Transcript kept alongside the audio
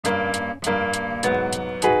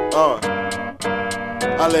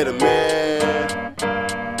I let a man.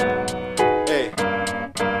 Hey,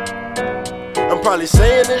 I'm probably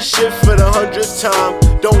saying this shit for the 100th time.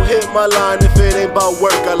 Don't hit my line if it ain't about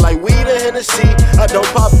work. I like weed and Hennessy, I don't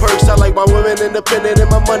pop perks. I like my women independent and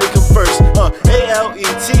my money come first.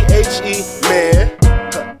 A-L-E-T-H-E, man.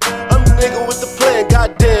 I'm the nigga with the plan,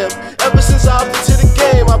 goddamn. Ever since I hopped into the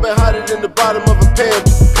game, I've been hiding in the bottom of a pan.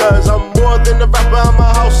 Because I'm more than a rapper, I'm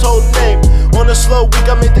a household name. On a slow week,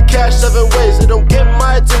 I make the cash 7 ways. It don't get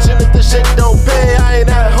my attention if the shit don't pay. I ain't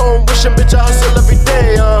at home wishing, bitch, I hustle every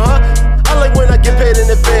day, I like when I get paid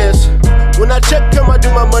in advance. When I check come, I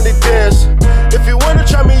do my money dance. If you wanna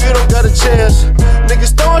try me, you don't got a chance.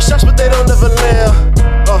 Niggas throwing shots, but they don't ever land.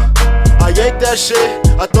 I yank that shit,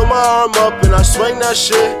 I throw my arm up and I swing that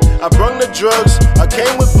shit. I brung the drugs, I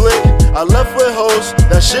came with blick, I left with hoes,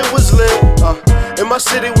 that shit was lit. In my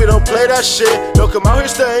city we don't play that shit. Don't come out here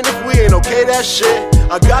stuntin' if we ain't okay that shit.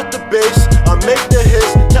 I got the bass, I make the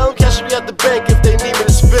hits. Tell them cash me at the bank if they